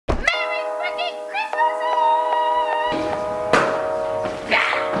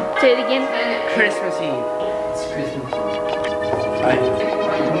Say it again. Christmas Eve. It's Christmas Eve.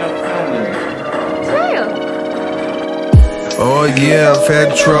 No problem. Smile. Oh yeah, I've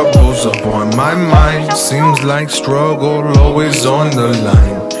had troubles upon my mind. Seems like struggle always on the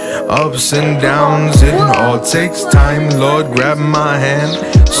line. Ups and downs, it all takes time. Lord, grab my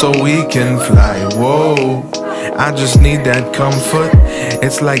hand so we can fly. Whoa, I just need that comfort.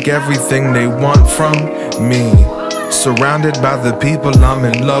 It's like everything they want from me. Surrounded by the people I'm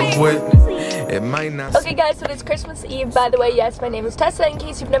in love with. It might not. Okay guys, so it's Christmas Eve, by the way. Yes, my name is Tessa. In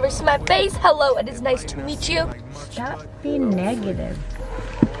case you've never seen my face, hello, it is nice to meet you. Stop being negative.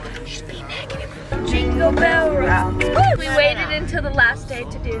 Just be negative. Jingle bell rock. We waited until the last day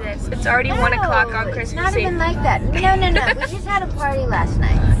to do this. It's already 1 o'clock on Christmas Not Eve. even like that. No. We just had a party last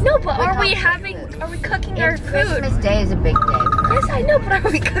night. No, but are we cooking our food? Christmas Day is a big day. Yes, I know, but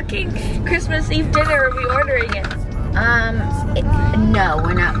are we cooking Christmas Eve dinner or are we ordering it? No,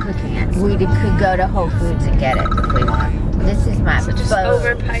 we're not cooking it. We could go to Whole Foods and get it if we want. This is my So just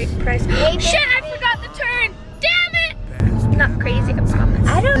overpriced. Shit, I forgot the turn! Damn it! Not crazy, I promise.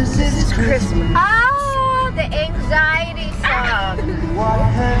 I don't. This is Christmas. Oh, the anxiety song.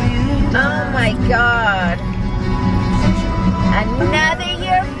 Oh my God. Another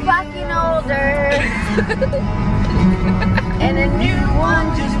year fucking older. And a new one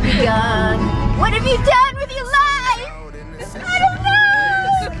just begun. What have you done with your life? I don't know.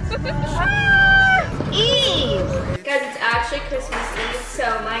 Eve. Guys, it's actually Christmas Eve, so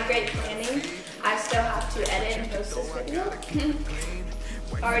my great planning, I still have to edit and post this video.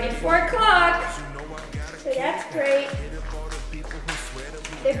 Already 4 o'clock, so that's great.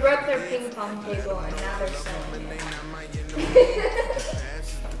 They broke their ping pong table and now they're selling it.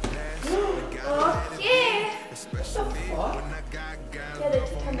 Okay. What the fuck? Yeah, they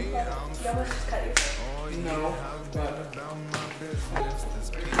took time to play. You almost just cut yourself. No.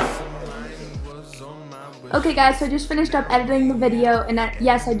 Okay guys, so I just finished up editing the video, and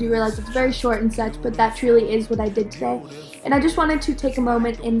yes, I do realize it's very short and such, but that truly is what I did today. And I just wanted to take a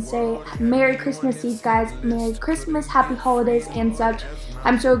moment and say Merry Christmas Eve, guys. Merry Christmas, Happy Holidays, and such.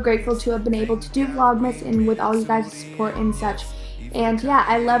 I'm so grateful to have been able to do Vlogmas and with all you guys' support and such. And yeah,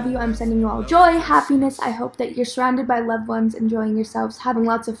 I love you. I'm sending you all joy, happiness. I hope that you're surrounded by loved ones, enjoying yourselves, having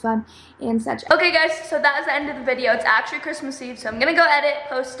lots of fun and such. Okay guys, so that is the end of the video. It's actually Christmas Eve, so I'm gonna go edit,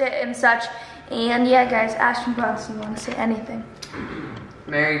 post it and such. And yeah guys, Ashton Ross, you wanna say anything?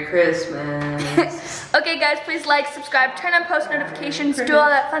 Merry Christmas. Okay guys, please like, subscribe, turn on post notifications, do all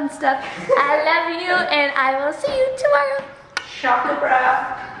that fun stuff. I love you and I will see you tomorrow. Shaka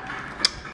bra.